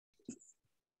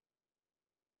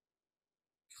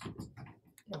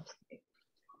Okay.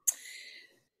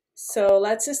 So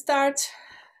let's start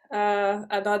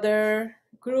another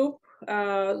group,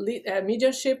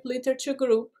 Mediumship literature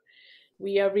group.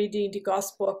 We are reading The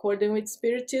Gospel According with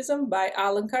Spiritism by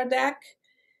Allan Kardec,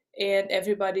 and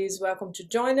everybody is welcome to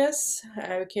join us.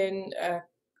 You can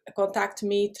contact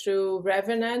me through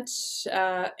Revenant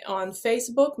on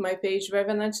Facebook, my page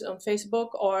Revenant on Facebook,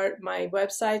 or my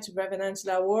website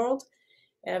revenant.world.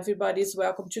 Everybody is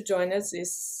welcome to join us.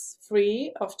 It's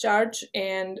free of charge,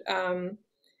 and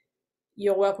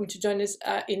you're welcome to join us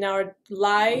in our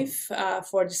live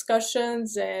for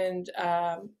discussions and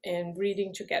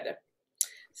reading together.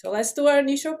 So let's do our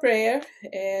initial prayer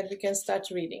and we can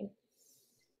start reading.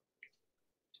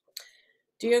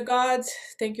 Dear God,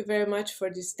 thank you very much for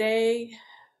this day,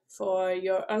 for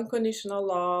your unconditional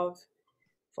love,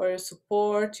 for your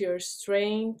support, your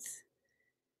strength,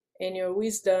 and your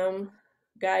wisdom,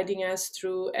 guiding us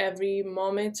through every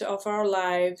moment of our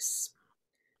lives,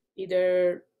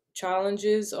 either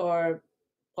challenges or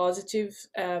positive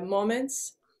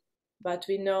moments. But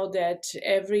we know that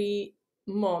every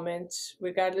moment,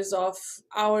 regardless of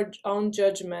our own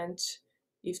judgment,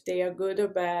 if they are good or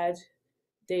bad,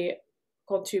 they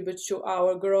contribute to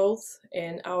our growth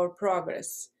and our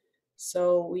progress.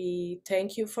 So we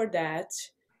thank you for that,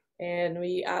 and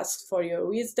we ask for your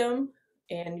wisdom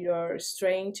and your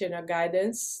strength and your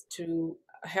guidance to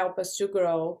help us to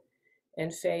grow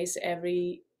and face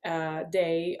every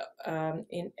day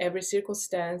in every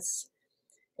circumstance.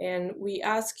 And we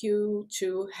ask you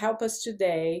to help us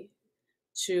today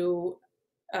to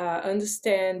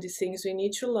understand the things we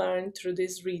need to learn through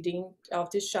this reading of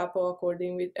this chapter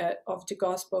of the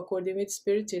Gospel according with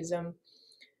Spiritism.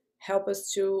 Help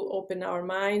us to open our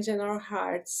minds and our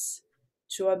hearts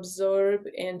to absorb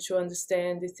and to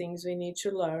understand the things we need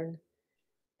to learn,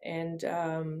 and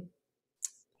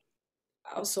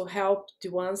also help the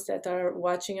ones that are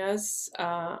watching us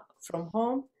from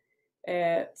home,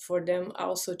 for them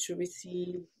also to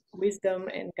receive wisdom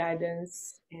and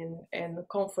guidance and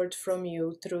comfort from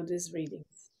you through these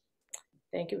readings.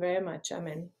 Thank you very much.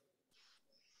 Amen.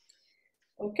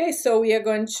 Okay, so we are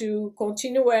going to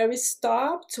continue where we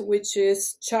stopped, which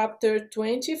is chapter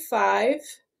 25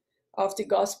 of the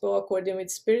Gospel According with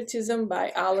Spiritism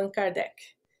by Allan Kardec.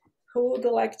 Who would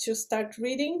like to start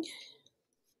reading?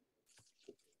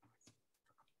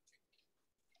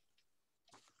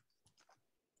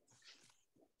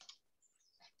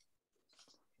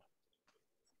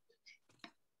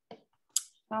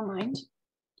 I don't mind.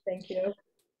 Thank you.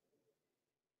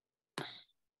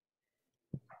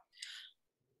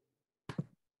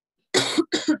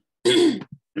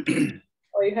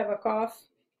 Oh, you have a cough?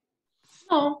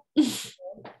 No.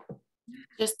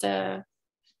 Just yeah,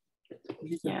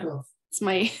 it's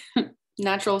my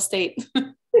natural state.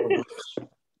 Okay,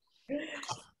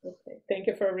 thank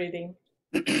you for reading.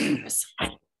 Is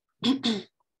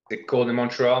it cold in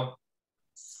Montreal?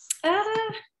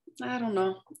 I don't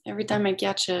know. Every time I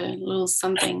catch a little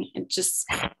something, it just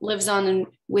lives on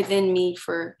within me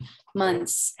for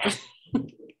months.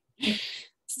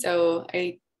 So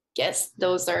I guess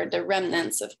those are the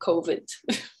remnants of COVID.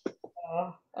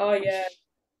 Oh yeah.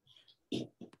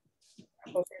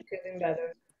 Hope you're feeling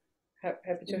better.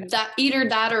 Happy to that either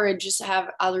that or I just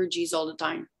have allergies all the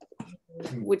time,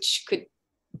 which could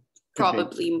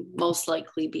probably most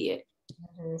likely be it.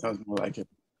 Sounds more like it.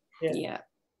 Yeah.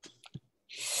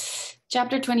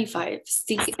 Chapter 25,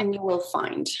 seek and you will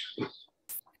find.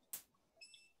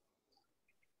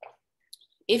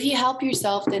 If you help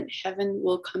yourself, then heaven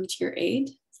will come to your aid.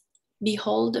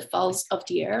 Behold the fowls of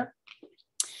the air.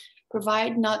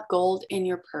 Provide not gold in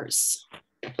your purse.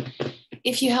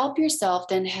 If you help yourself,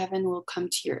 then heaven will come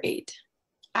to your aid.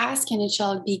 Ask and it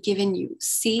shall be given you.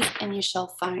 Seek and you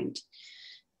shall find.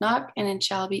 Knock and it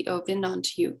shall be opened unto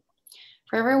you.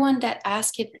 For everyone that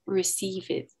asketh, receive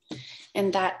it,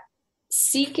 and that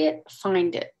seek it,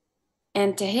 find it.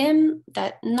 And to him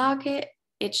that knocketh,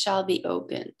 it shall be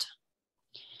opened.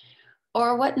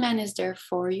 Or what man is there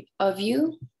of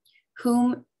you,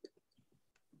 whom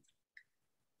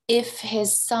if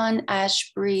his son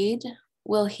ask bread,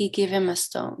 will he give him a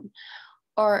stone?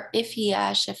 Or if he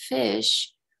ask a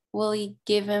fish, will he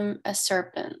give him a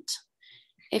serpent?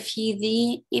 If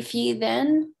ye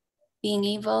then, being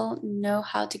evil, know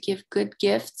how to give good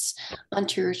gifts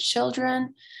unto your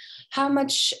children, how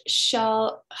much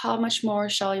more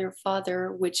shall your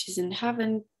Father which is in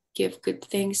heaven give good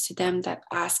things to them that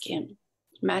ask him?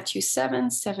 Matthew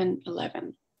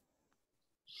 7:11.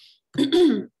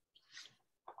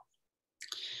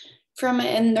 From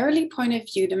an early point of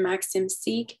view, the maxim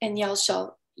seek and ye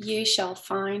shall ye shall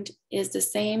find is the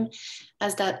same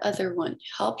as that other one.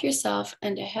 Help yourself,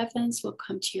 and the heavens will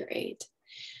come to your aid.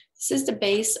 This is the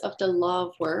base of the law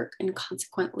of work and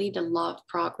consequently the law of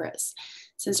progress.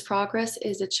 Since progress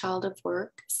is a child of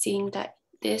work, seeing that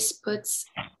this puts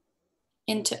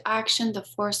into action the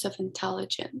force of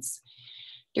intelligence.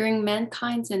 During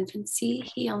mankind's infancy,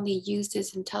 he only used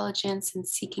his intelligence in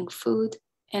seeking food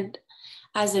and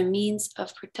as a means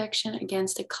of protection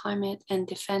against the climate and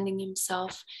defending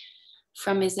himself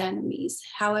from his enemies.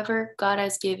 However, God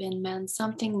has given man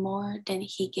something more than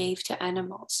he gave to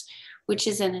animals, which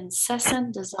is an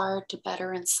incessant desire to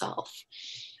better himself.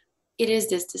 It is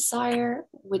this desire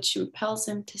which impels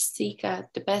him to seek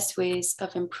out the best ways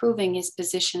of improving his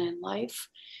position in life,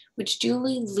 which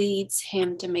duly leads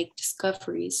him to make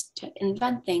discoveries, to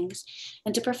invent things,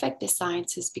 and to perfect the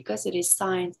sciences, because it is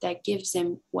science that gives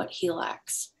him what he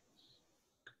lacks.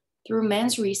 Through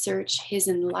man's research, his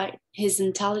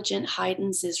intelligence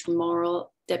heightens his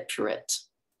moral depurate.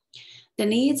 The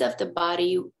needs of the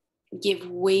body give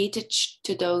way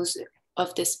to those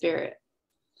of the spirit.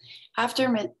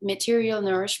 After material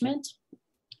nourishment,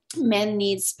 man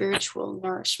needs spiritual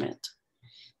nourishment.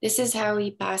 This is how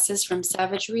he passes from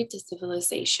savagery to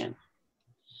civilization.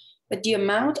 But the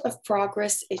amount of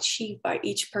progress achieved by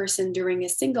each person during a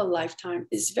single lifetime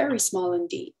is very small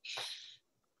indeed.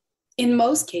 In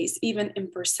most cases, even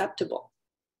imperceptible.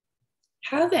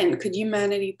 How then could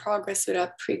humanity progress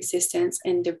without pre-existence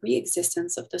and the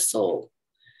re-existence of the soul?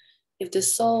 If the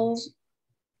souls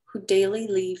who daily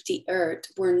leave the earth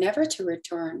were never to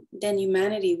return, then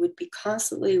humanity would be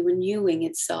constantly renewing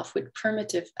itself with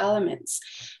primitive elements,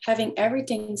 having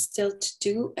everything still to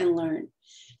do and learn.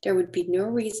 There would be no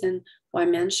reason why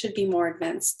man should be more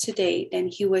advanced today than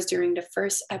he was during the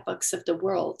first epochs of the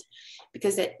world,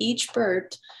 because at each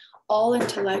birth, all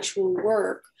intellectual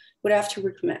work would have to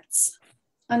recommence.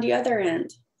 On the other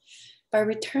hand, by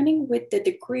returning with the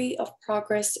degree of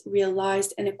progress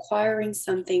realized and acquiring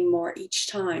something more each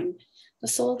time, the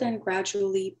soul then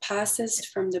gradually passes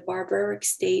from the barbaric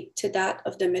state to that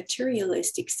of the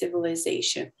materialistic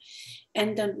civilization,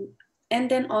 and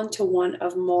then onto one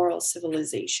of moral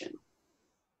civilization.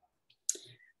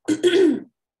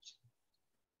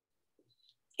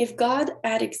 If God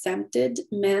had exempted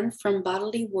man from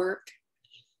bodily work,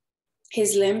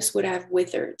 his limbs would have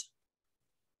withered.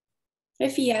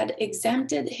 If he had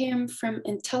exempted him from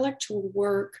intellectual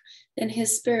work, then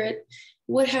his spirit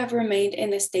would have remained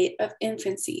in a state of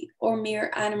infancy or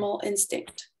mere animal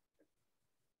instinct.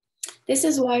 This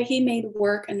is why he made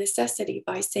work a necessity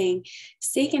by saying,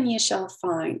 "Seek and ye shall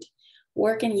find,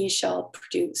 work and ye shall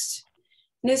produce."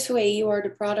 In this way, you are the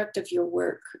product of your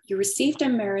work. You receive the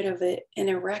merit of it and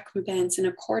a recompense in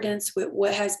accordance with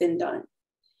what has been done.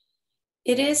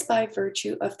 It is by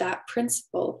virtue of that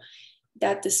principle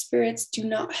that the spirits do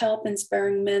not help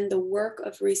inspiring men the work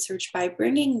of research by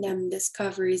bringing them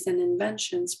discoveries and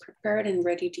inventions prepared and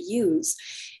ready to use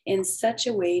in such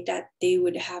a way that they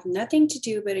would have nothing to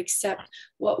do but accept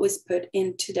what was put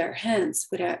into their hands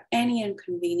without any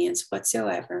inconvenience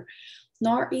whatsoever,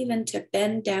 nor even to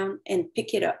bend down and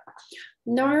pick it up,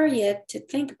 nor yet to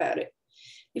think about it.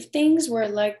 If things were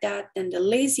like that, then the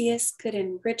laziest could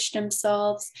enrich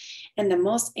themselves, and the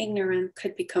most ignorant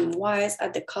could become wise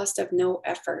at the cost of no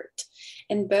effort,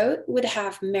 and both would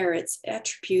have merits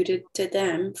attributed to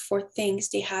them for things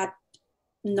they had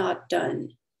not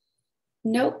done.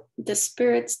 Note, the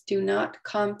spirits do not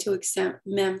come to exempt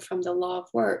men from the law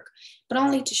of work, but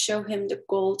only to show him the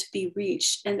goal to be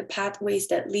reached and the pathways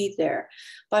that lead there,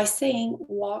 by saying,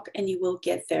 "Walk and you will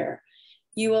get there.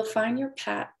 You will find your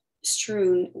path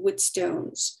strewn with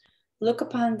stones. Look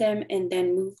upon them and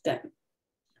then move them.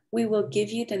 We will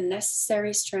give you the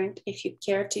necessary strength if you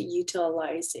care to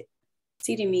utilize it."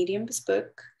 See the Medium's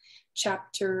book,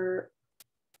 chapter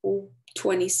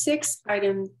 26,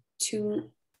 item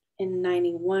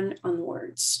 291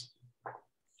 onwards.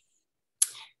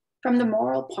 From the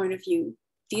moral point of view,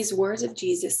 these words of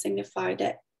Jesus signify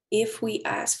that if we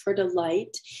ask for the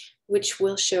light, which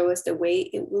will show us the way,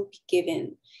 it will be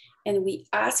given. And we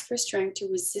ask for strength to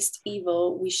resist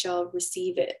evil, we shall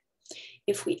receive it.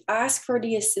 If we ask for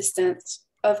the assistance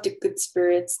of the good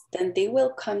spirits, then they will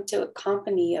come to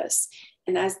accompany us.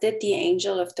 And as did the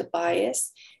angel of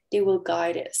Tobias, they will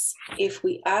guide us. If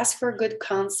we ask for good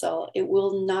counsel, it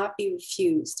will not be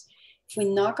refused. If we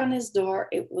knock on his door,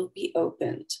 it will be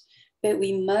opened. But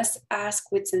we must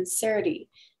ask with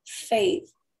sincerity,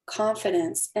 faith,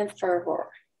 confidence, and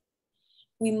fervor.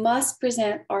 We must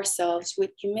present ourselves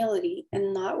with humility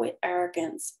and not with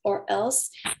arrogance, or else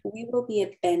we will be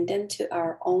abandoned to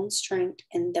our own strength,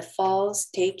 and the falls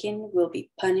taken will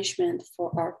be punishment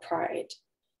for our pride.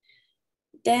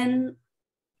 Then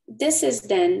this is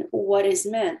then what is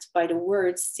meant by the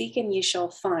words, seek and ye shall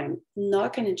find,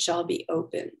 knock and it shall be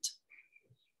opened.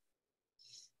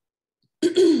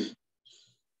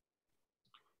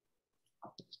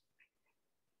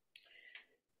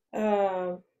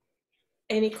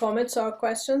 Any comments or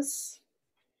questions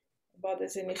about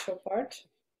this initial part?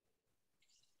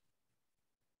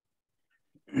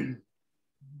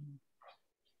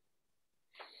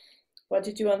 What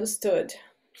did you understood?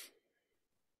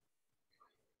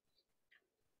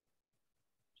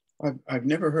 I've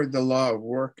never heard the law of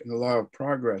work and the law of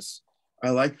progress. I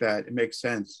like that. It makes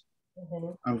sense.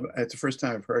 It's the first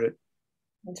time I've heard it.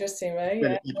 Interesting, right?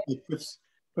 But Yeah. it puts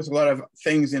a lot of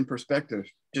things in perspective.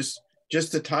 Just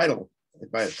the title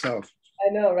by itself. I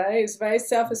know, right? It's very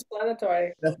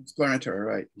self-explanatory. Self-explanatory,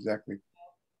 right? Exactly.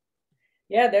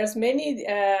 Yeah, there's many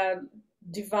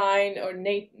divine or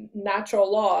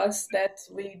natural laws that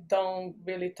we don't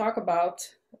really talk about,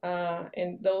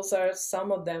 and those are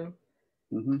some of them.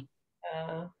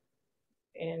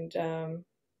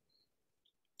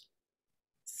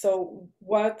 So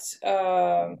what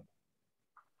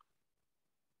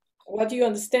do you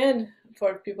understand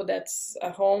for people that's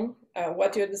at home?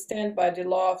 What do you understand by the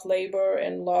law of labor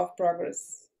and law of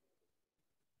progress?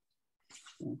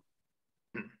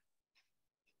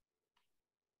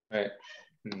 Right.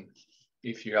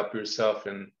 If you help yourself,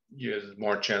 and there's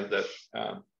more chance that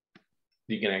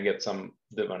you're gonna get some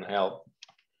divine help.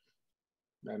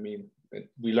 I mean,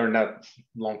 we learned that a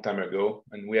long time ago,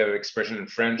 and we have an expression in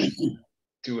French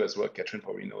too, as well. Catherine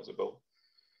probably knows about.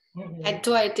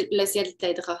 Aide-toi et le ciel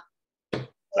t'aidera.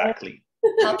 Exactly.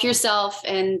 Help yourself,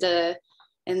 and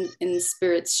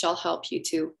spirits shall help you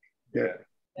too. Yeah,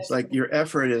 it's like your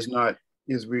effort is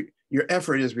your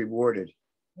effort is rewarded.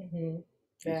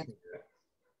 Yeah,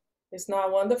 it's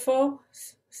not wonderful.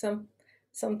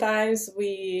 Sometimes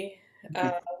we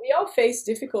all face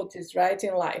difficulties, right,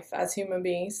 in life as human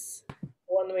beings,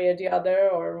 one way or the other,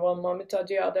 or one moment or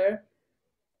the other.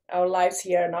 Our lives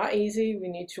here are not easy. We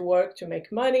need to work to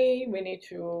make money. We need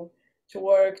to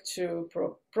work to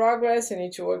progress. We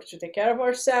need to work to take care of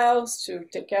ourselves, to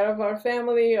take care of our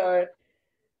family, or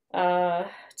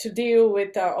to deal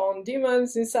with our own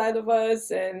demons inside of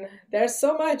us. And there's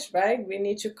so much, right? We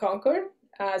need to conquer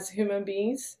as human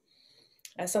beings.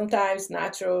 And sometimes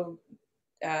natural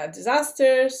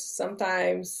disasters,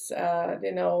 sometimes,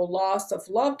 loss of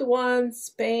loved ones,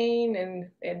 pain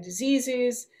and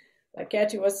diseases. Like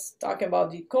Kathy was talking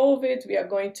about the COVID, we are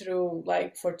going through,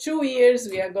 like, for 2 years,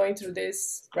 we are going through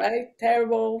this, right,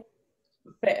 terrible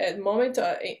moment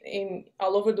in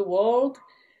all over the world,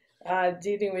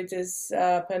 dealing with this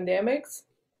pandemics.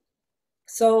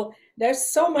 So there's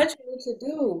so much we need to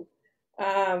do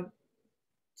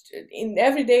in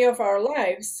every day of our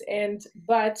lives, and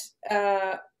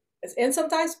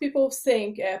sometimes people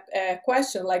think a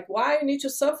question like, why we need to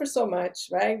suffer so much,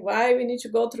 right? Why we need to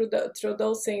go through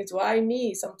those things? Why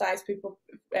me? Sometimes people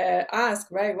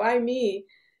ask, right? Why me?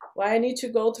 Why I need to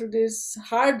go through this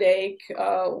heartache,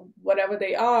 whatever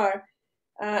they are?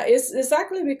 It's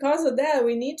exactly because of that.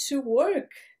 We need to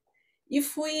work.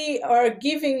 If we are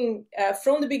giving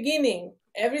from the beginning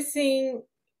everything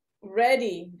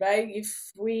ready, right?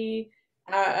 If we,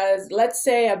 let's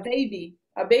say a baby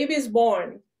is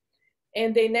born,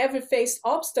 and they never face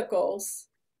obstacles,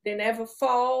 they never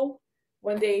fall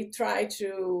when they try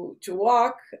to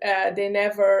walk, they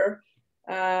never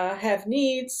have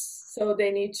needs, so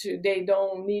they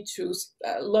don't need to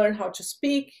learn how to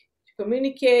speak, to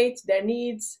communicate their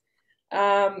needs.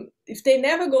 If they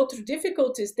never go through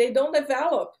difficulties, they don't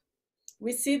develop.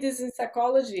 We see this in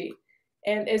psychology.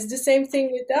 And it's the same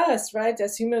thing with us, right?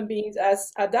 As human beings,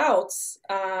 as adults,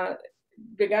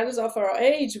 regardless of our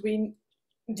age,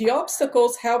 the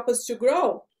obstacles help us to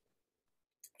grow,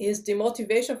 is the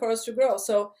motivation for us to grow.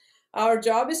 So our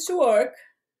job is to work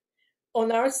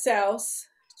on ourselves,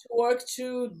 to work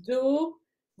to do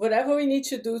whatever we need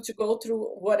to do to go through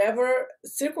whatever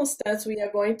circumstance we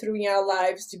are going through in our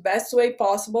lives the best way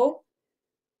possible,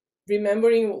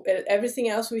 remembering everything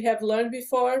else we have learned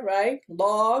before, right?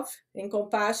 Love and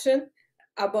compassion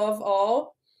above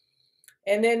all.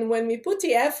 And then when we put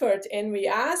the effort and we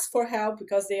ask for help,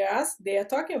 because they are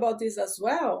talking about this as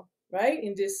well, right?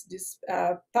 In this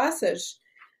passage,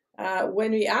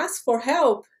 when we ask for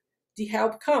help, the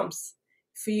help comes.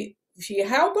 If we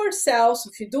help ourselves,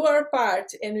 if we do our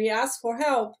part and we ask for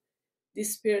help, the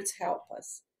spirits help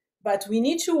us. But we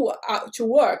need to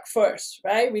work first,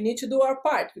 right? We need to do our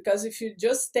part, because if you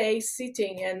just stay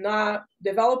sitting and not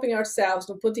developing ourselves,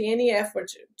 not putting any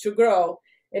effort to grow,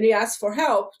 and we ask for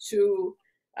help to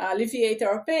alleviate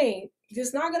our pain, it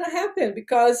is not going to happen,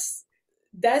 because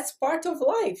that's part of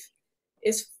life.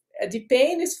 Is the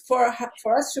pain is for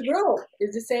us to grow.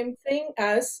 It's the same thing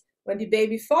as when the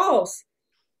baby falls.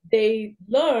 They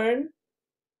learn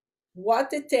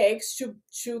what it takes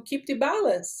to keep the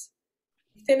balance.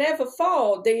 If they never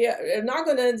fall, they are not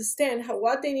going to understand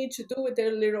what they need to do with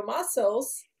their little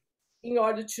muscles in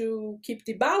order to keep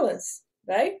the balance,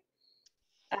 right?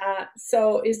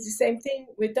 So it's the same thing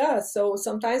with us. So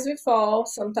sometimes we fall,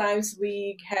 sometimes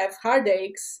we have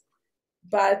heartaches,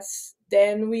 but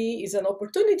then is an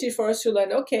opportunity for us to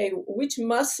learn, okay, which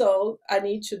muscle I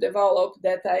need to develop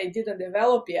that I didn't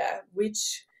develop yet,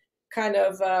 which kind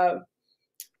of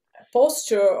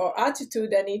posture or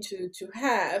attitude I need to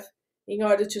have in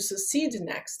order to succeed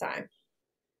next time.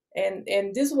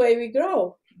 And this way we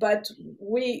grow. But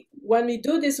when we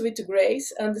do this with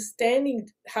grace, understanding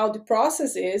how the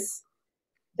process is,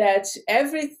 that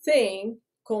everything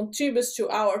contributes to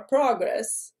our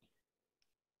progress,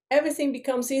 everything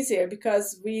becomes easier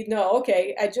because we know,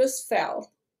 okay, I just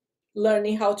fell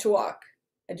learning how to walk.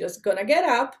 I'm just gonna get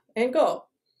up and go.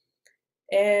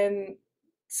 And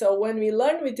so when we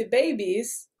learn with the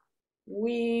babies,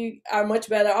 we are much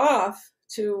better off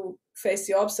to face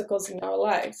the obstacles in our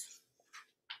lives.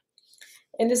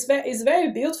 And it's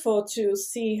very beautiful to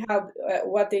see how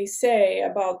what they say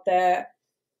about the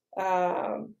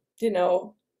how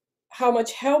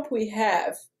much help we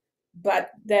have,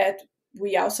 but that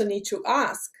we also need to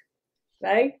ask,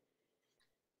 right?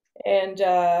 And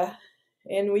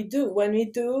we do when we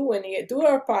do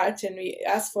our part and we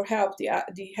ask for help,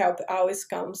 the help always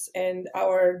comes, and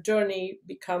our journey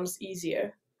becomes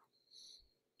easier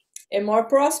and more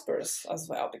prosperous as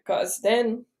well, because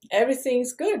then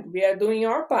everything's good. We are doing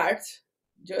our part.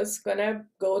 Just gonna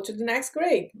go to the next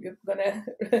grade. You're gonna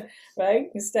right,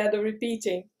 instead of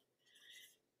repeating.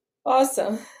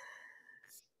 Awesome.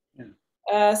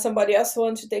 Yeah. Somebody else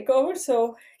want to take over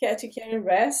so Kathy can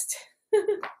rest.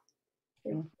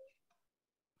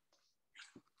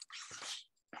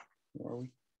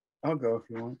 I'll go if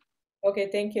you want. Okay,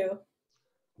 thank you.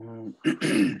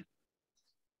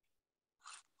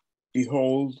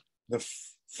 Behold the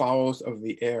fowls of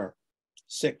the air.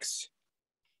 6.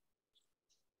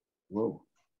 Whoa.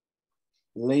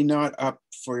 Lay not up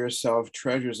for yourself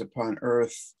treasures upon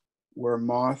earth, where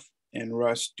moth and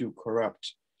rust do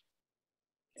corrupt,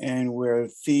 and where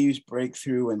thieves break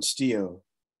through and steal.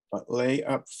 But lay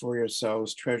up for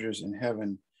yourselves treasures in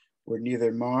heaven, where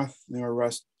neither moth nor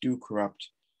rust do corrupt,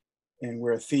 and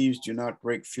where thieves do not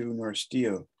break through nor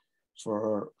steal.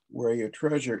 For where your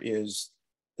treasure is,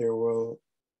 there will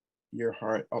your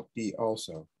heart be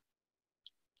also.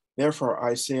 Therefore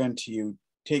I say unto you,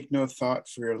 take no thought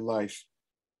for your life,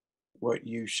 what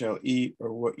you shall eat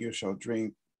or what you shall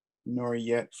drink, nor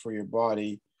yet for your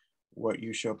body, what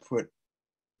you shall put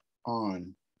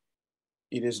on.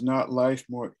 Is not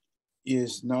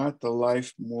the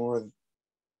life more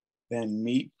than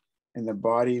meat, and the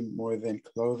body more than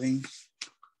clothing?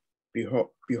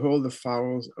 Behold the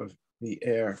fowls of the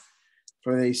air,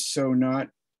 for they sow not,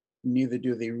 neither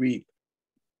do they reap,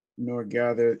 nor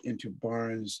gather into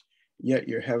barns, yet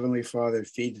your heavenly Father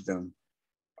feeds them.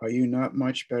 Are you not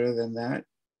much better than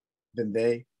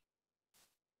they?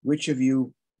 Which of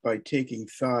you, by taking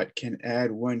thought, can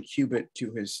add 1 cubit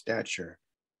to his stature?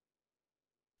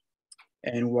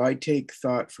 And why take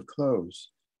thought for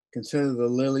clothes? Consider the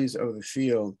lilies of the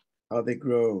field, how they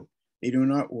grow. They do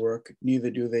not work, neither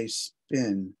do they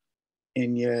spin.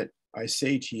 And yet I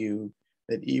say to you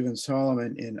that even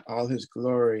Solomon in all his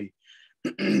glory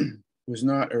was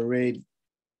not arrayed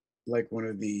like one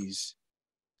of these.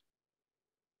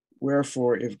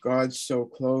 Wherefore, if God so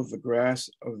clothe the grass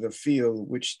of the field,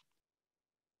 which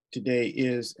today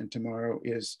is and tomorrow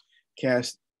is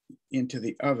cast into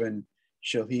the oven,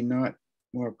 shall he not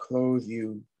more clothe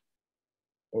you,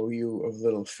 O you of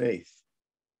little faith?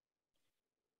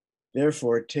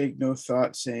 Therefore, take no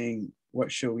thought, saying,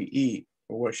 what shall we eat,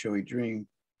 or what shall we drink,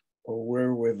 or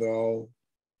wherewithal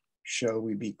shall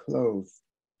we be clothed?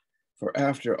 For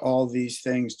after all these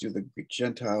things do the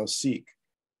Gentiles seek.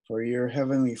 For your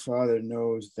heavenly Father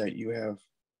knows that you have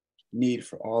need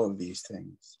for all of these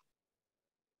things.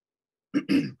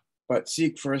 But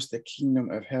seek first the kingdom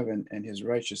of heaven and his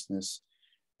righteousness,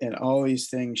 and all these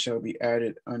things shall be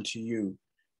added unto you.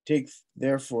 Take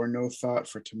therefore no thought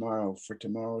for tomorrow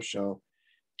shall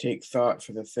take thought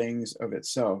for the things of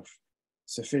itself.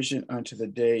 Sufficient unto the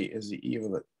day is the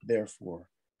evil therefore.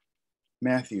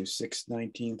 Matthew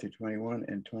 6:19-21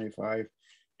 and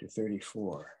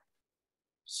 25-34.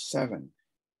 7.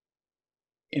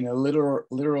 In a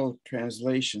literal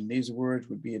translation, these words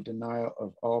would be a denial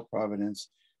of all providence,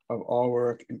 of all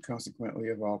work, and consequently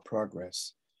of all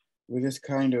progress. With this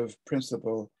kind of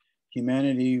principle,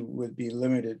 humanity would be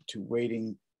limited to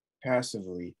waiting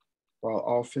passively, while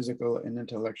all physical and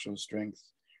intellectual strength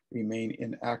remain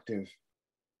inactive.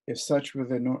 If such were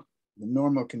the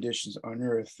normal conditions on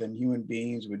Earth, then human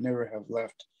beings would never have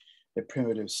left the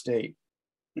primitive state.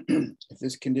 If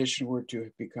this condition were to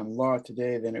become law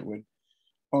today, then it would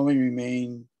only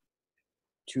remain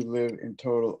to live in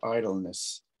total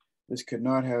idleness. This could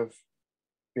not have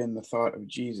been the thought of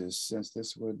Jesus, since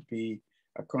this would be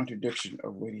a contradiction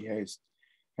of what he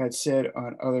had said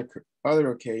on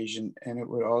other occasion, and it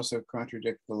would also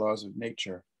contradict the laws of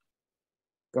nature.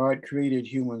 God created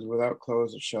humans without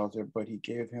clothes or shelter, but he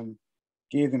gave them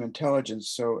intelligence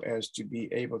so as to be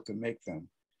able to make them.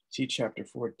 See chapter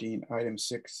 14, item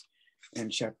 6,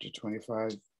 and chapter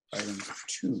 25, item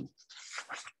 2.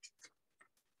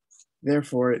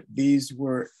 Therefore, these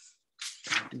words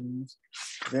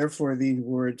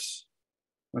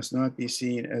must not be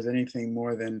seen as anything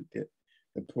more than the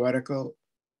poetical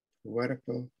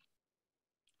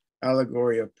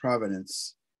allegory of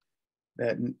providence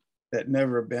that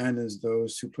never abandons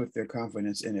those who put their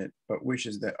confidence in it, but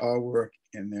wishes that all work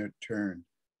in their turn.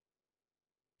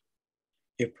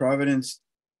 If providence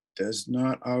does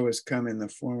not always come in the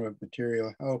form of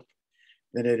material help,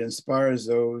 then it inspires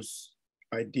those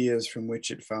ideas from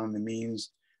which it found the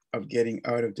means of getting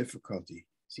out of difficulty.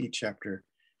 See chapter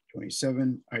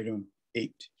 27, item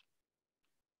 8.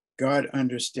 God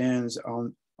understands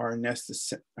our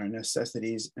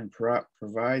necessities and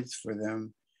provides for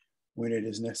them when it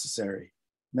is necessary.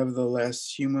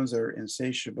 Nevertheless, humans are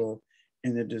insatiable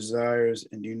in their desires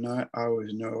and do not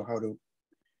always know how to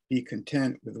be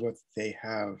content with what they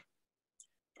have.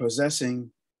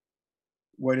 Possessing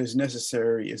what is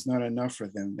necessary is not enough for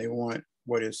them. They want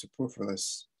what is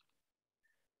superfluous.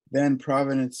 Then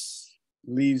providence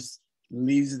leaves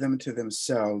them to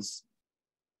themselves.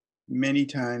 Many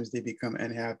times they become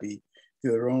unhappy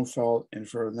through their own fault and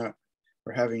for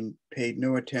having paid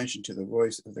no attention to the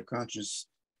voice of the conscience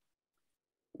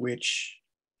which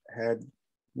had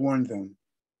warned them.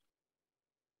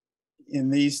 In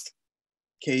these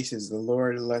cases, the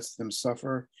Lord lets them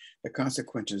suffer the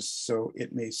consequences so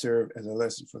it may serve as a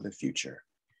lesson for the future.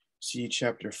 See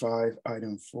chapter 5,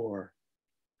 item 4.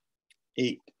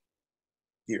 8.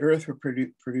 The earth will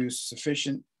produce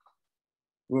sufficient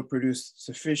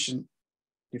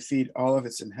to feed all of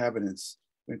its inhabitants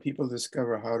when people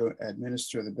discover how to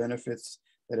administer the benefits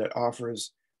that it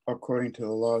offers according to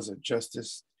the laws of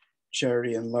justice,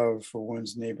 charity, and love for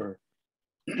one's neighbor.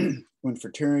 When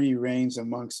fraternity reigns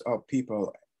amongst all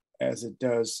people, as it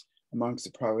does amongst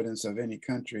the providence of any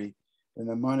country, then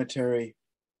the momentary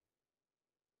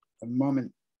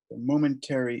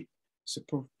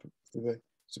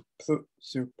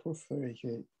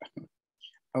superfluity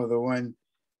of the one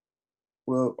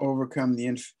will overcome the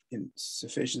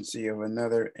insufficiency of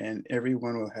another, and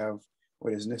everyone will have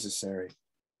what is necessary.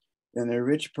 Then a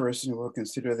rich person will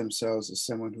consider themselves as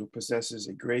someone who possesses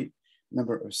a great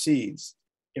number of seeds.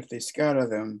 If they scatter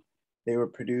them, they will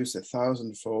produce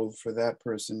 1,000-fold for that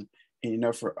person and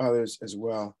enough for others as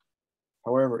well.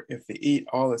 However, if they eat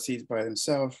all the seeds by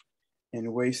themselves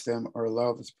and waste them or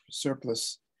allow the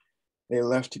surplus they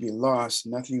left to be lost,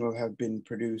 nothing will have been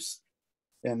produced,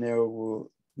 and there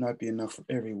will not be enough for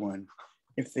everyone.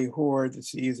 If they hoard the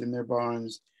seeds in their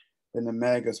barns, then the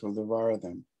maggots will devour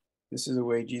them. This is the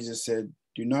way Jesus said,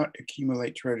 "Do not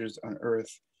accumulate treasures on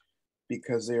earth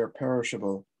because they are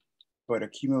perishable, but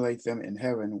accumulate them in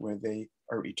heaven where they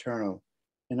are eternal."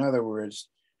 In other words,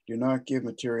 do not give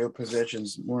material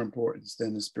possessions more importance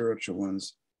than the spiritual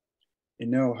ones, and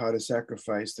know how to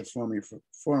sacrifice the former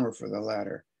for the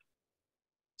latter.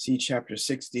 See chapter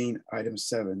 16, item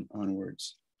 7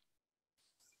 onwards.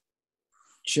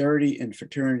 Charity and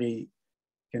fraternity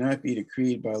cannot be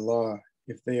decreed by law.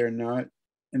 If they are not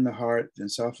in the heart, then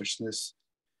selfishness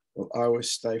will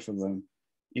always stifle them.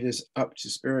 It is up to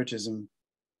Spiritism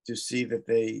to see that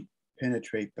they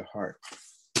penetrate the heart.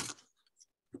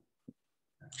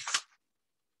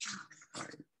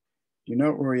 Do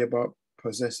not worry about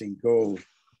possessing gold.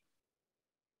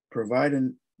 Provide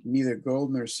neither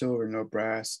gold nor silver nor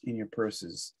brass in your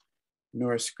purses,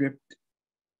 nor scrip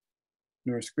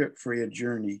for your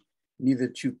journey, neither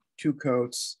two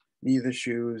coats, neither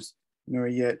shoes, nor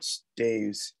yet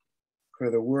staves,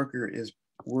 for the worker is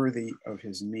worthy of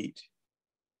his meat.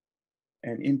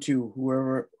 And into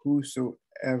whatsoever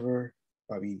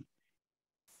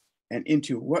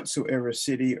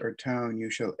city or town you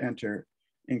shall enter,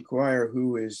 inquire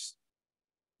who it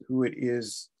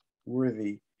is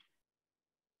worthy,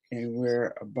 and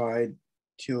where abide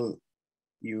till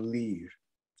you leave.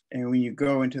 And when you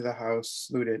go into the house,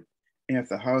 salute it, And if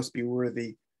the house be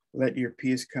worthy, let your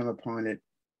peace come upon it.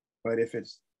 But if it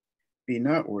be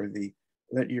not worthy,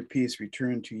 let your peace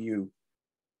return to you.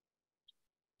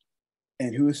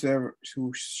 And whosoever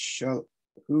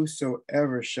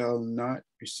shall not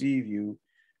receive you,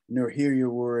 nor hear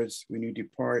your words when you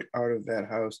depart out of that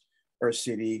house or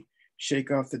city, shake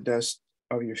off the dust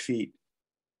of your feet.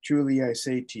 Truly I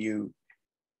say to you,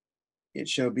 it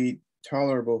shall be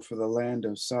tolerable for the land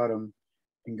of Sodom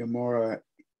and Gomorrah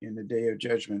in the day of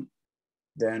judgment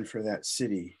than for that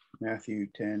city. Matthew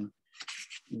 10,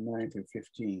 9 through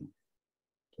 15,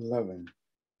 11.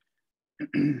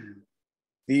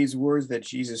 These words that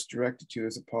Jesus directed to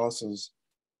his apostles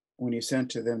when he sent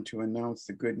to them to announce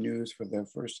the good news for the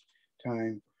first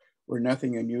time were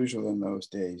nothing unusual in those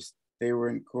days. They were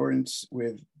in accordance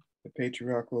with the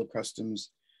patriarchal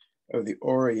customs of the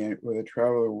Orient, where the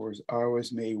traveler was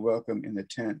always made welcome in the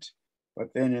tent.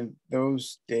 But then in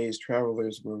those days,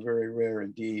 travelers were very rare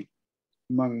indeed.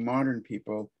 Among modern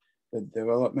people, the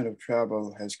development of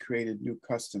travel has created new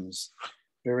customs.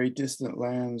 Very distant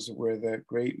lands where the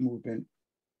great movement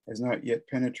has not yet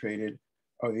penetrated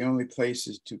are the only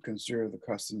places to conserve the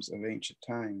customs of ancient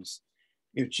times.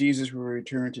 If Jesus were to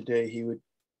return today,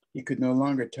 he could no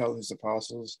longer tell his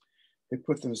apostles they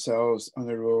put themselves on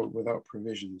the road without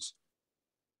provisions.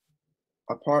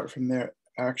 Apart from their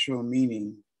actual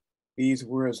meaning, these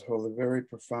words hold a very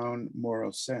profound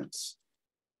moral sense.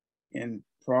 In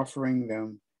proffering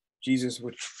them, Jesus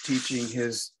was teaching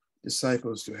his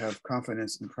disciples to have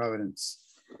confidence in providence.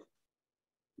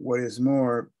 What is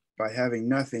more, by having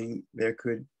nothing, there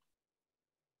could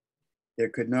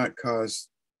not cause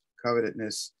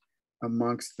covetousness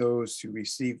amongst those who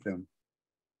received them.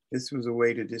 This was a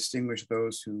way to distinguish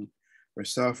those who were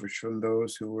selfish from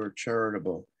those who were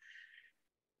charitable.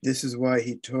 This is why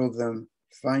he told them,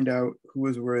 find out who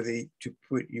is worthy to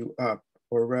put you up,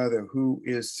 or rather, who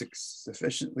is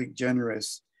sufficiently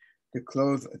generous to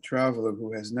clothe a traveler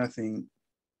who has nothing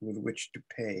with which to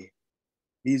pay.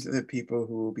 These are the people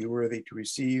who will be worthy to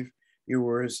receive your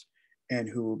words and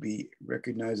who will be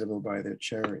recognizable by their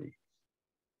charity.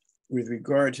 With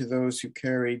regard to those who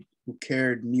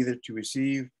cared neither to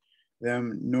receive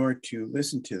them nor to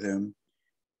listen to them,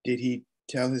 did he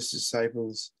tell his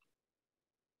disciples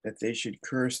that they should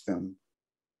curse them,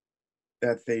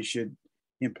 that they should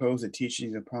impose the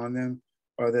teachings upon them,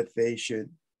 or that they should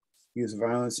use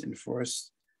violence and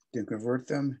force to convert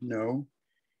them? No.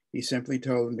 He simply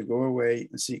told them to go away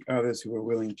and seek others who are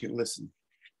willing to listen.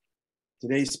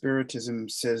 Today, Spiritism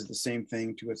says the same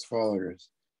thing to its followers.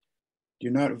 Do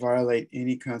not violate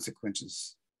any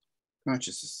consciences.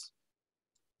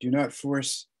 Do not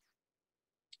force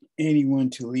anyone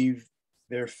to leave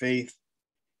their faith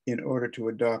in order to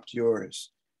adopt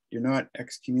yours. Do not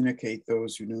excommunicate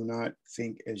those who do not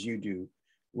think as you do.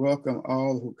 Welcome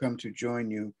all who come to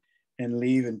join you, and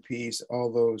leave in peace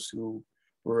all those who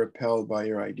were repelled by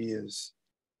your ideas.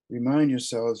 Remind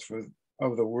yourselves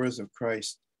of the words of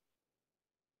Christ.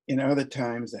 In other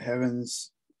times, the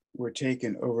heavens were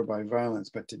taken over by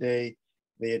violence, but today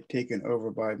they are taken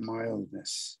over by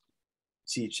mildness.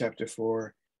 See chapter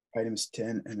 4, items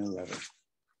 10 and 11.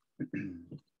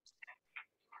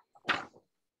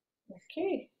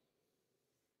 Okay.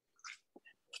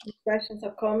 Any questions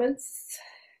or comments?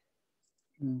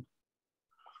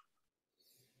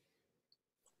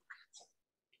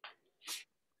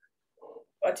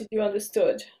 What did you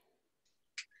understood?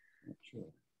 Not sure.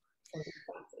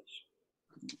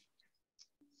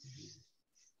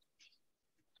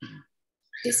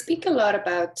 They speak a lot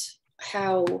about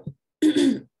how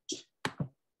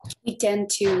we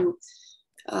tend to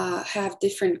have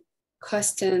different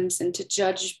customs and to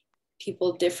judge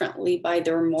people differently by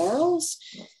their morals.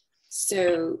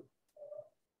 So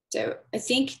I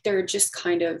think they're just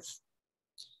kind of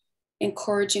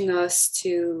encouraging us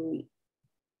to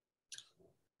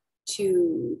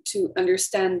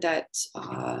understand that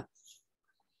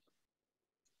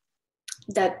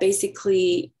that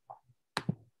basically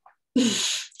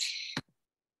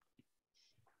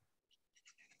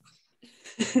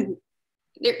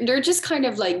they're just kind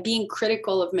of like being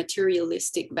critical of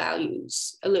materialistic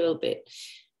values a little bit,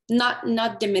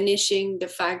 not diminishing the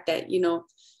fact that, you know,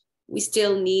 we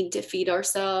still need to feed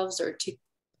ourselves or to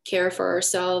care for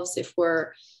ourselves if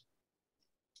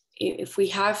we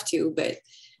have to,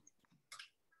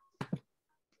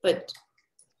 but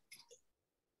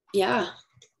yeah,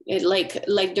 it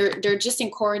like they're just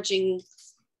encouraging.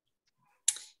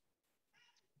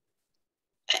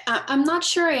 I'm not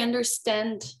sure I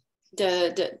understand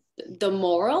the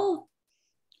moral,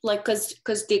 like,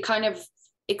 because they kind of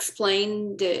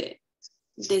explain the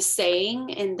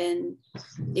saying and then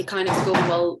they kind of go,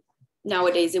 well,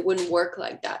 nowadays it wouldn't work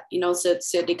like that, you know. So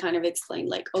they kind of explained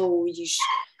like, oh,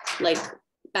 like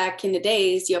back in the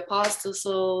days, the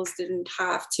apostles didn't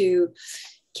have to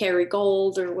carry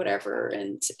gold or whatever,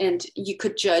 and you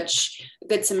could judge a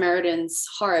good Samaritan's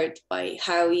heart by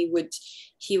how he would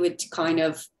kind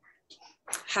of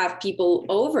have people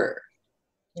over,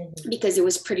 because it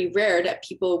was pretty rare that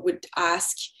people would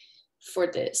ask for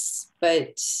this.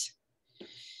 But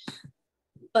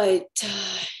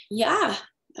yeah,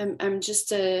 I'm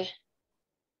just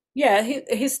yeah,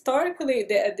 historically,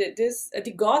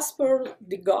 the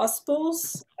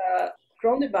Gospels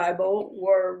from the Bible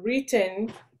were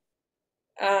written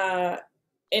in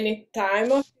the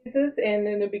time of Jesus and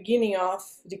in the beginning of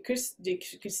the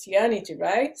Christianity,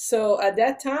 right? So at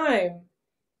that time,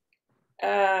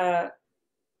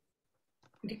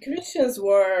 the Christians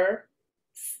were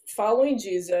following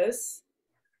Jesus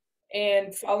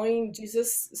and following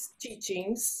Jesus'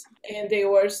 teachings, and they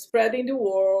were spreading the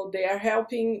word. They are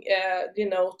helping,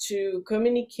 to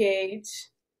communicate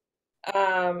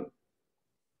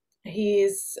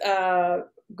his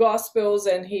gospels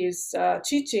and his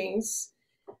teachings.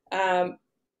 And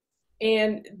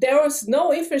there was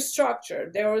no infrastructure.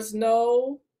 There was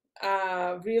no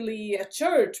really a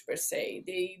church per se.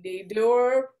 They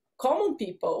were common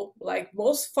people. Like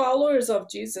most followers of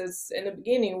Jesus in the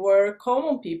beginning were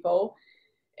common people.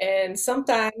 And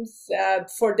sometimes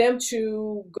for them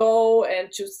to go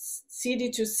and to city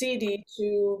to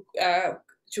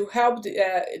help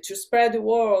to spread the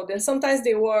word, and sometimes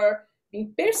they were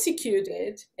being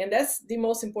persecuted, and that's the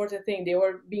most important thing. They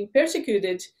were being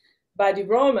persecuted by the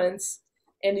Romans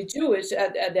and the Jewish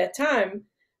at that time.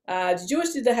 The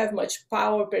Jews didn't have much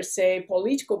power per se,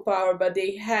 political power, but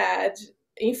they had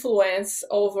influence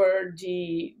over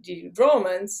the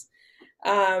Romans,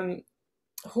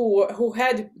 who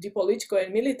had the political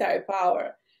and military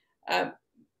power.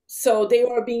 So they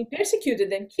were being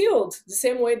persecuted and killed the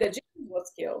same way that Jesus was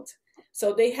killed.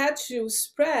 So they had to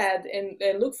spread and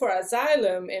look for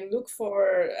asylum and look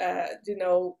for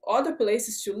other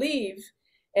places to live.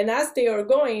 And as they were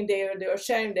going, they were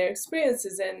sharing their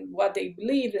experiences and what they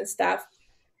believed and stuff.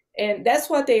 And that's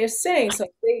what they are saying. So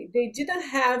they didn't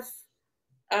have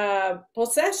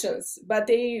possessions, but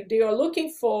they are looking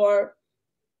for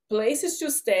places to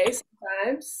stay,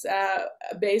 sometimes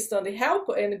based on the help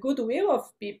and goodwill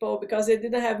of people, because they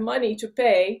didn't have money to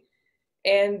pay,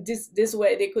 and this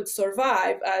way they could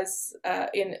survive as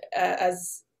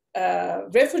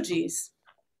refugees.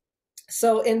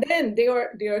 So, and then they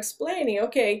are explaining,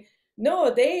 okay,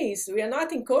 nowadays we are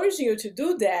not encouraging you to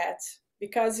do that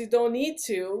because you don't need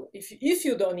to. If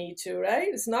you don't need to, right?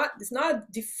 It's not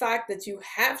the fact that you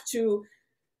have to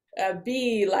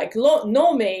be like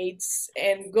nomads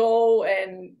and go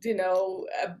and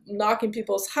knock in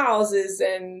people's houses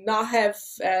and not have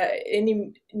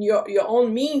any your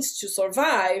own means to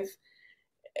survive.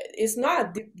 It's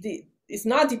not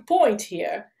the point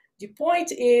here. The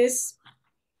point is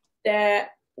that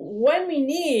when we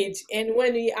need and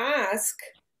when we ask,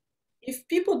 if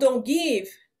people don't give,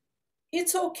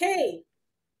 it's okay.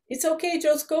 It's okay,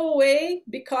 just go away,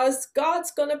 because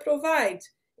God's gonna provide.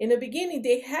 In the beginning,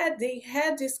 they had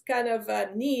this kind of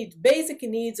basic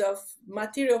needs of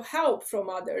material help from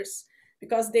others,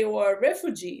 because they were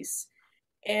refugees.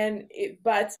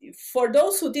 But for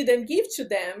those who didn't give to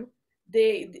them,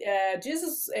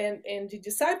 Jesus and the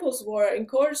disciples were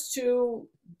encouraged to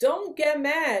don't get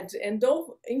mad and don't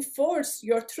enforce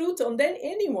your truth on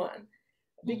anyone,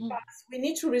 because we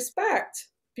need to respect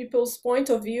people's point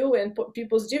of view and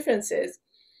people's differences.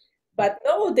 But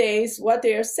nowadays, what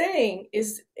they are saying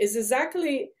is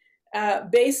exactly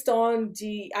based on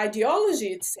the ideology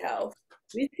itself.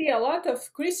 We see a lot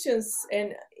of Christians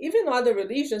and even other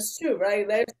religions too, right?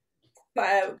 There's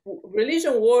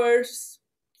religion wars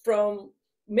from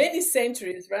many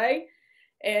centuries, right?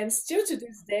 And still to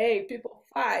this day, people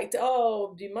fight.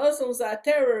 Oh, the Muslims are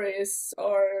terrorists,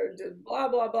 or the blah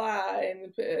blah blah,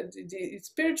 and the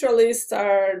spiritualists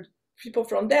are people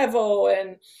from devil,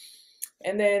 and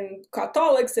then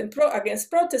Catholics and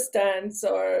against Protestants,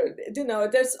 or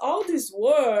there's all this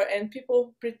war and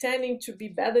people pretending to be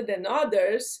better than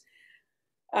others.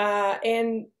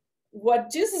 And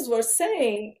what Jesus was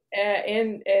saying,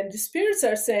 and the spirits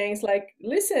are saying, is like,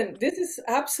 listen, this is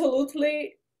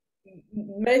absolutely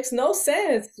makes no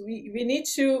sense. You need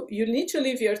to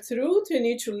live your truth. You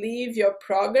need to live your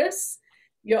progress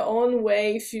your own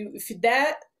way. If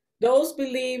those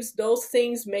beliefs, those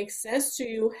things make sense to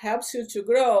you, helps you to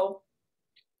grow,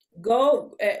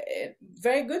 go,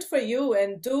 very good for you,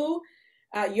 and do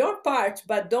your part,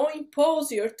 but don't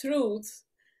impose your truth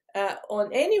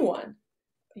on anyone.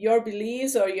 your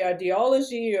beliefs or your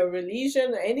ideology, your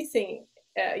religion, anything,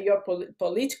 your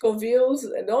political views.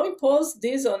 Don't impose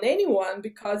this on anyone,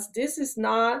 because this is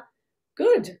not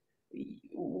good.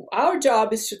 Our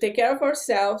job is to take care of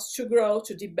ourselves, to grow,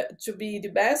 to be the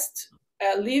best,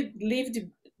 live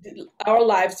our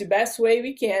lives the best way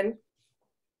we can,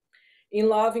 in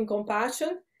love and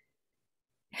compassion,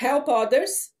 help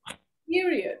others,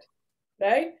 period,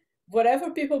 right?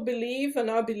 Whatever people believe and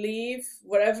not believe,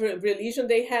 whatever religion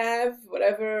they have,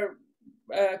 whatever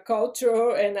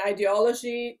culture and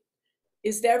ideology,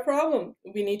 is their problem.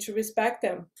 We need to respect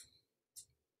them.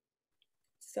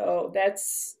 So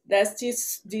that's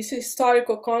this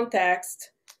historical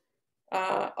context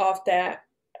of that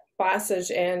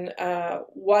passage, and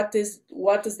what does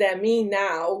that mean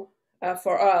now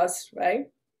for us, right?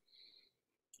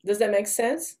 Does that make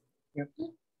sense? Yep.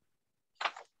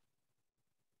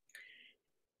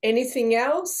 Anything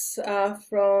else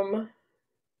from,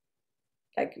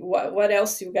 like, what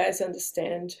else you guys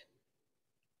understand?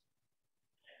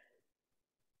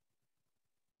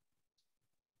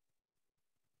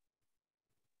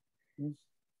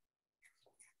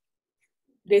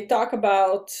 They talk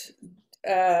about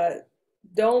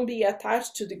don't be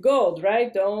attached to the gold,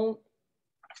 right? Don't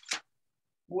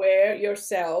worry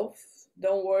yourself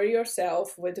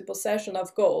with the possession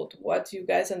of gold. What do you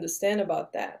guys understand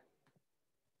about that?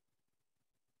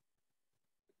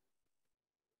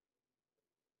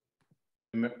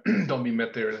 Don't be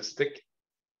materialistic.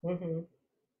 Mm-hmm.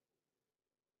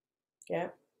 Yeah.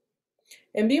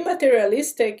 And being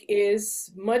materialistic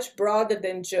is much broader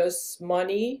than just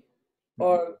money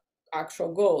or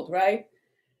actual gold, right?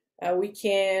 We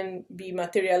can be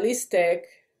materialistic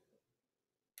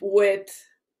with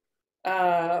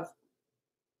our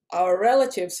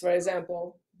relatives, for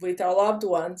example, with our loved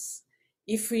ones.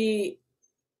 If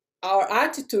our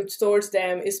attitude towards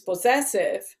them is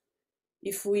possessive,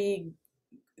 if we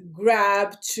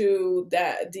grab to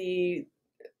the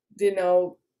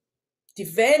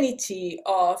vanity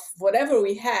of whatever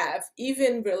we have,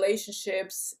 even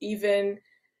relationships, even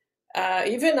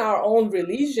our own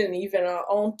religion, even our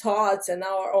own thoughts and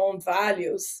our own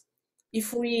values,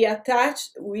 if we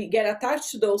get attached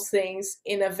to those things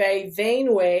in a very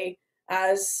vain way,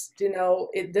 as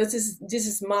this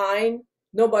is mine,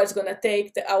 nobody's gonna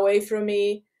take away from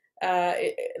me,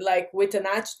 like with an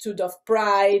attitude of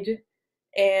pride,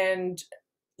 and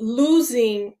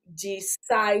losing the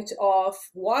sight of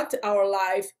what our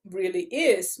life really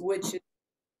is, which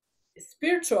is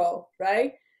spiritual,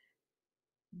 right?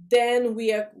 Then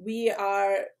we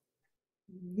are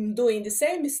doing the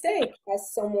same mistake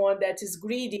as someone that is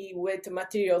greedy with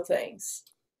material things.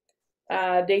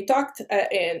 They talked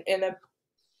in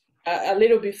a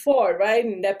little before, right,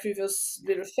 in that previous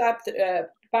little chapter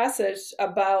passage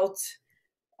about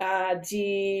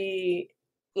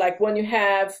like when you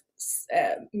have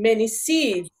many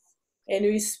seeds and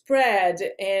we spread,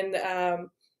 and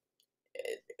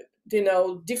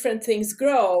different things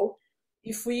grow.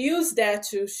 If we use that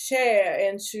to share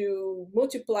and to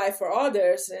multiply for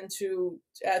others, and to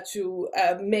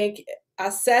make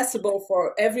accessible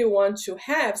for everyone to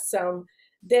have some,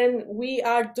 then we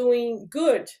are doing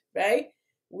good, right?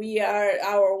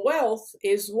 Our wealth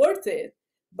is worth it.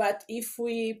 But if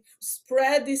we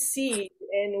spread the seed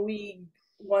and we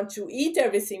want to eat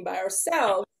everything by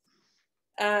ourselves,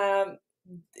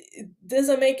 it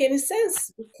doesn't make any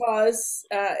sense, because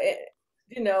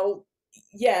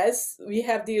yes, we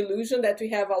have the illusion that we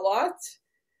have a lot,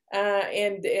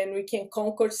 and we can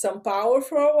conquer some power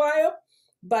for a while,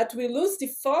 but we lose the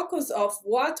focus of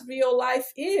what real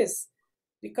life is,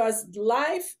 because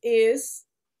life is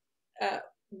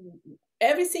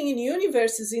everything in the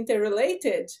universe is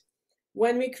interrelated.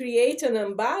 When we create an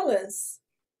imbalance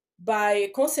by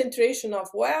concentration of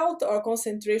wealth or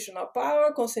concentration of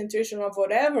power, concentration of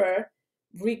whatever,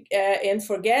 and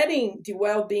forgetting the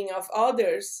well-being of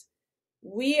others,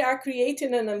 we are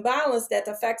creating an imbalance that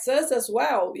affects us as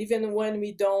well, even when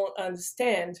we don't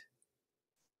understand.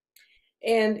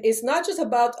 And it's not just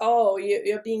about, oh,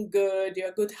 you're being good, you're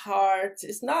a good heart.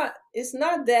 It's not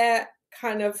that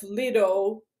kind of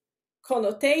little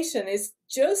connotation. It's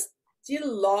just the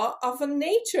law of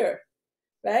nature,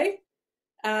 right?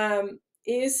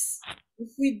 Is if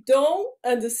we don't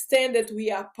understand that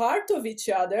we are part of each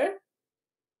other,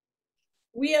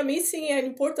 we are missing an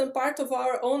important part of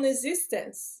our own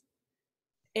existence.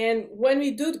 And when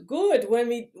we do good, when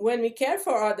we care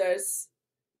for others,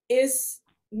 is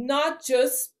not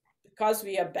just because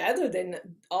we are better than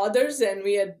others and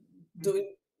we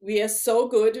are so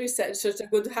good, we set such a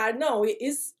good heart. No,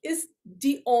 it's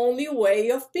the only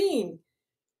way of being.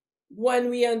 when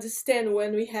we understand,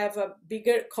 when we have a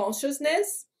bigger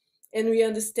consciousness and we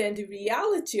understand the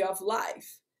reality of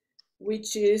life,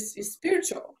 which is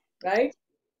spiritual, right?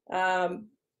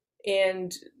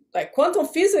 And like quantum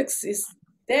physics is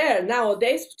there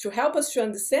nowadays to help us to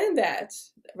understand that,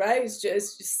 right? It's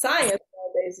just science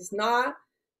nowadays. It's not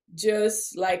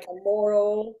just like a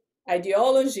moral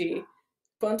ideology.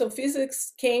 Quantum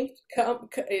physics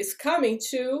is coming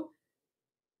to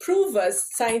prove us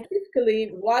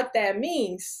scientifically what that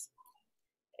means.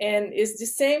 And it's the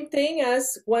same thing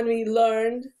as when we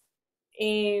learned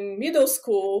in middle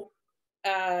school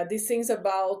these things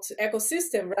about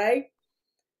ecosystem, right?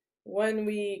 When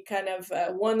we kind of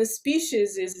one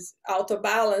species is out of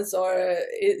balance or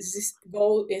is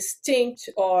go extinct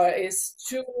or is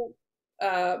too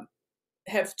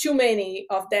have too many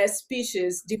of that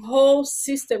species, the whole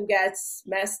system gets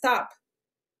messed up,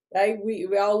 right? We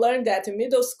all learned that in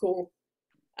middle school.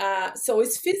 So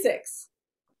it's physics.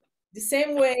 The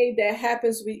same way that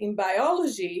happens in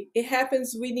biology, it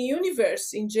happens with the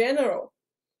universe in general.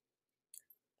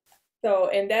 So,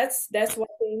 and that's what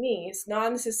they mean. It's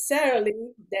not necessarily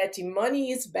that the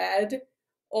money is bad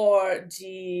or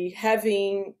the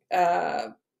having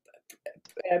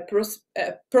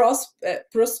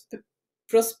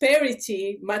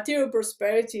prosperity, material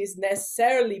prosperity is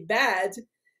necessarily bad.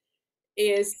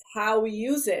 Is how we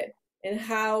use it and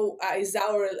how is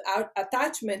our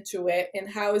attachment to it and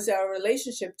how is our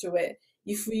relationship to it.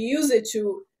 If we use it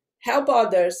to help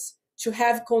others, to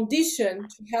have condition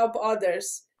to help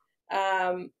others,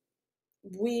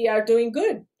 we are doing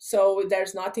good. So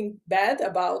there's nothing bad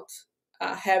about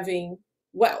having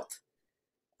wealth.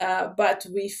 But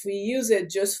if we use it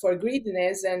just for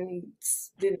greediness and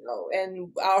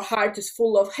and our heart is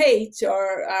full of hate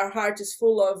or our heart is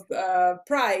full of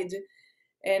pride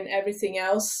and everything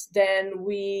else, then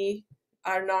we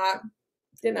are not,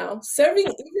 serving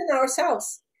even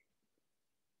ourselves.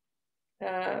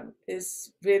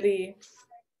 Is really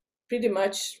pretty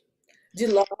much the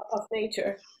law of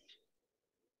nature.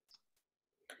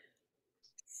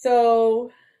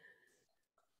 So,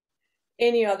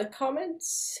 any other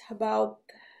comments about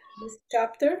this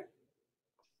chapter?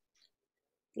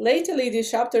 Lately, these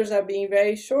chapters are being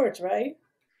very short, right?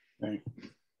 Right.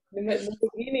 In the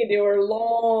beginning, they were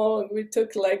long. We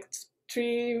took like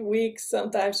 3 weeks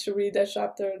sometimes to read a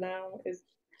chapter. Now, the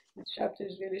chapter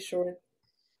is really short.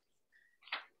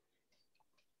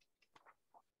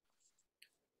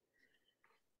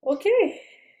 Okay.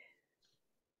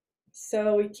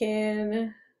 So we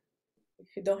can,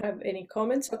 if you don't have any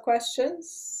comments or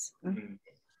questions.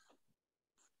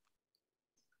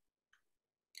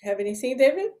 Have anything,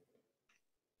 David?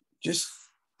 Just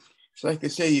it's like they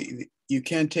say, you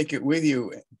can't take it with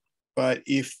you, but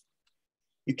if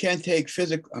you can't take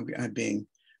physical,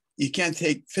 you can't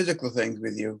take physical things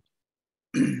with you,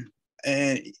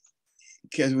 and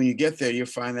because when you get there, you'll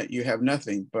find that you have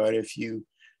nothing. But if you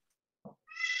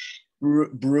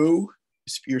brew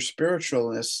your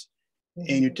spiritualness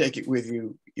and you take it with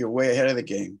you, you're way ahead of the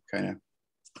game, kind of.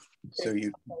 So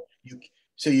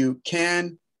you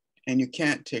can and you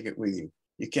can't take it with you.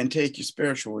 You can take your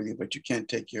spiritual with you, but you can't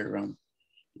take your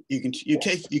you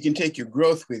can take your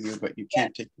growth with you, but you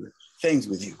can't take your things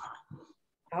with you.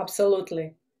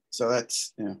 Absolutely. So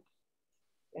that's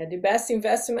Yeah, the best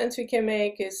investment we can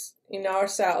make is in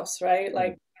ourselves, right?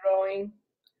 Like growing.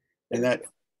 And that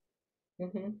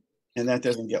Mm-hmm. and that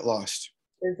doesn't get lost.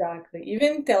 Exactly.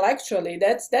 Even intellectually,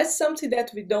 that's something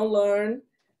that we don't learn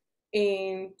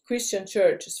in Christian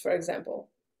churches, for example.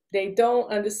 They don't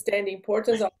understand the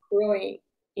importance of growing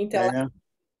intellectually,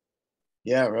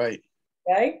 Yeah, right.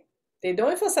 right? They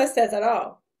don't emphasize that at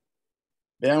all.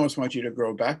 They almost want you to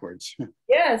grow backwards.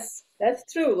 Yes,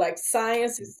 that's true. Like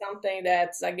science is something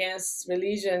that's against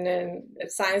religion, and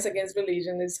science against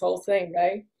religion, this whole thing,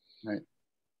 right? Right.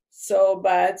 So,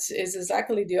 but it's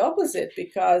exactly the opposite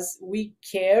because we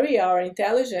carry our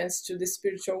intelligence to the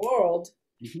spiritual world.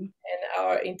 Mm-hmm. And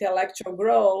our intellectual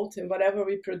growth and whatever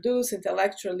we produce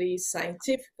intellectually,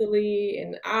 scientifically,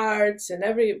 in arts, and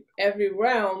every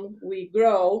realm we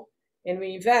grow and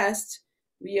we invest,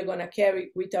 we are going to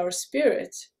carry with our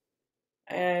spirit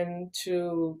and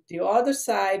to the other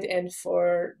side and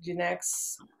for the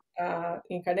next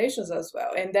incarnations as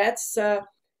well. And that's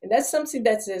something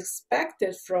that's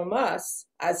expected from us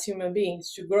as human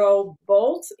beings, to grow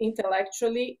both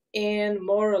intellectually and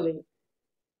morally.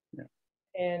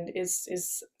 And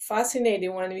it's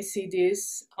fascinating when we see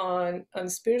this on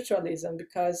spiritualism,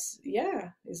 because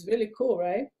it's really cool,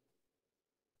 right?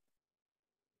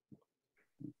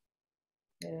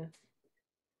 Yeah.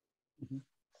 Mm-hmm.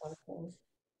 Awesome.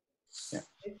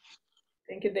 Yeah.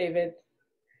 Thank you, David.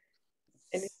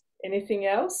 Anything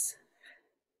else?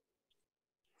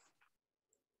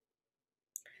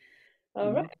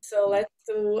 All right, so let's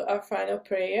do our final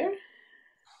prayer.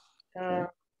 Okay.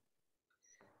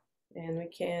 And we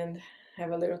can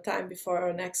have a little time before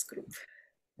our next group.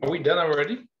 Are we done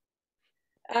already?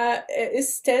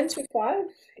 It's 10 to 5.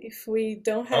 If we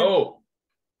don't have, Oh,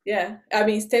 yeah, I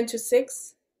mean, it's 10 to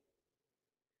 6.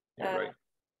 yeah, right.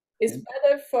 It's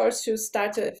better for us to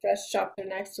start a fresh chapter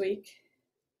next week.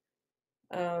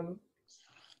 So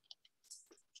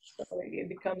it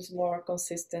becomes more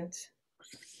consistent.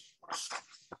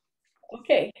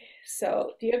 Okay,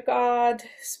 so dear God,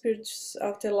 spirits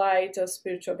of the light, or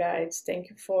spiritual guides, thank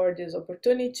you for this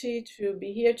opportunity to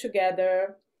be here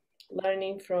together,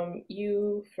 learning from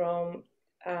you, from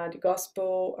the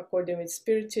gospel according with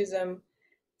Spiritism,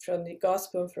 from the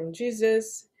gospel from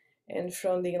Jesus, and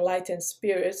from the enlightened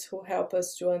spirits who help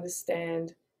us to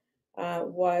understand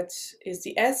what is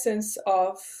the essence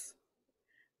of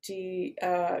the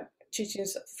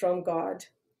teachings from God.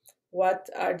 What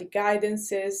are the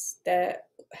guidances that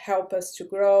help us to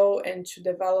grow and to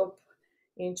develop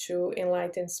into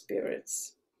enlightened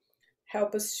spirits?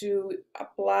 Help us to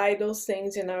apply those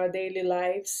things in our daily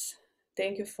lives.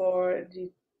 Thank you for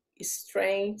the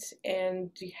strength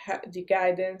and the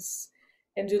guidance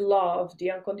and the love,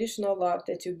 the unconditional love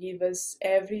that you give us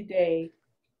every day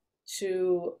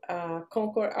to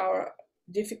conquer our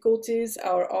difficulties,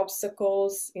 our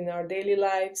obstacles in our daily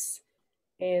lives,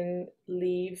 and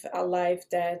live a life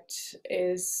that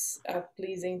is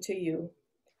pleasing to you.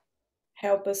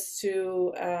 Help us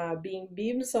to be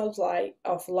beams of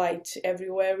light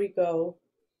everywhere we go,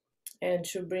 and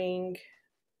to bring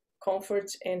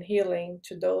comfort and healing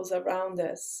to those around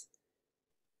us.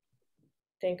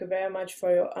 Thank you very much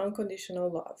for your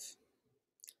unconditional love.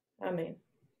 Amen.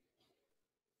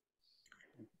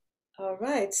 All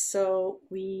right, so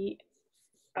we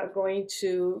are going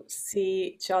to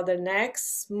see each other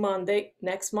next Monday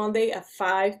at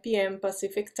 5 p.m.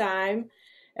 Pacific time.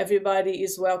 Everybody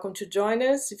is welcome to join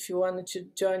us. If you wanted to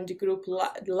join the group,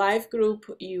 live group,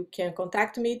 you can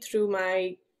contact me through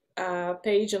my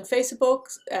page on Facebook,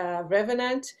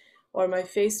 Revenant, or my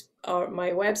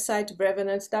website,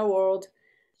 revenant.world.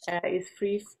 It's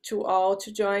free to all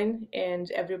to join,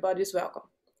 and everybody is welcome.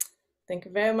 Thank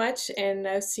you very much, and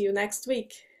I'll see you next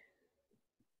week.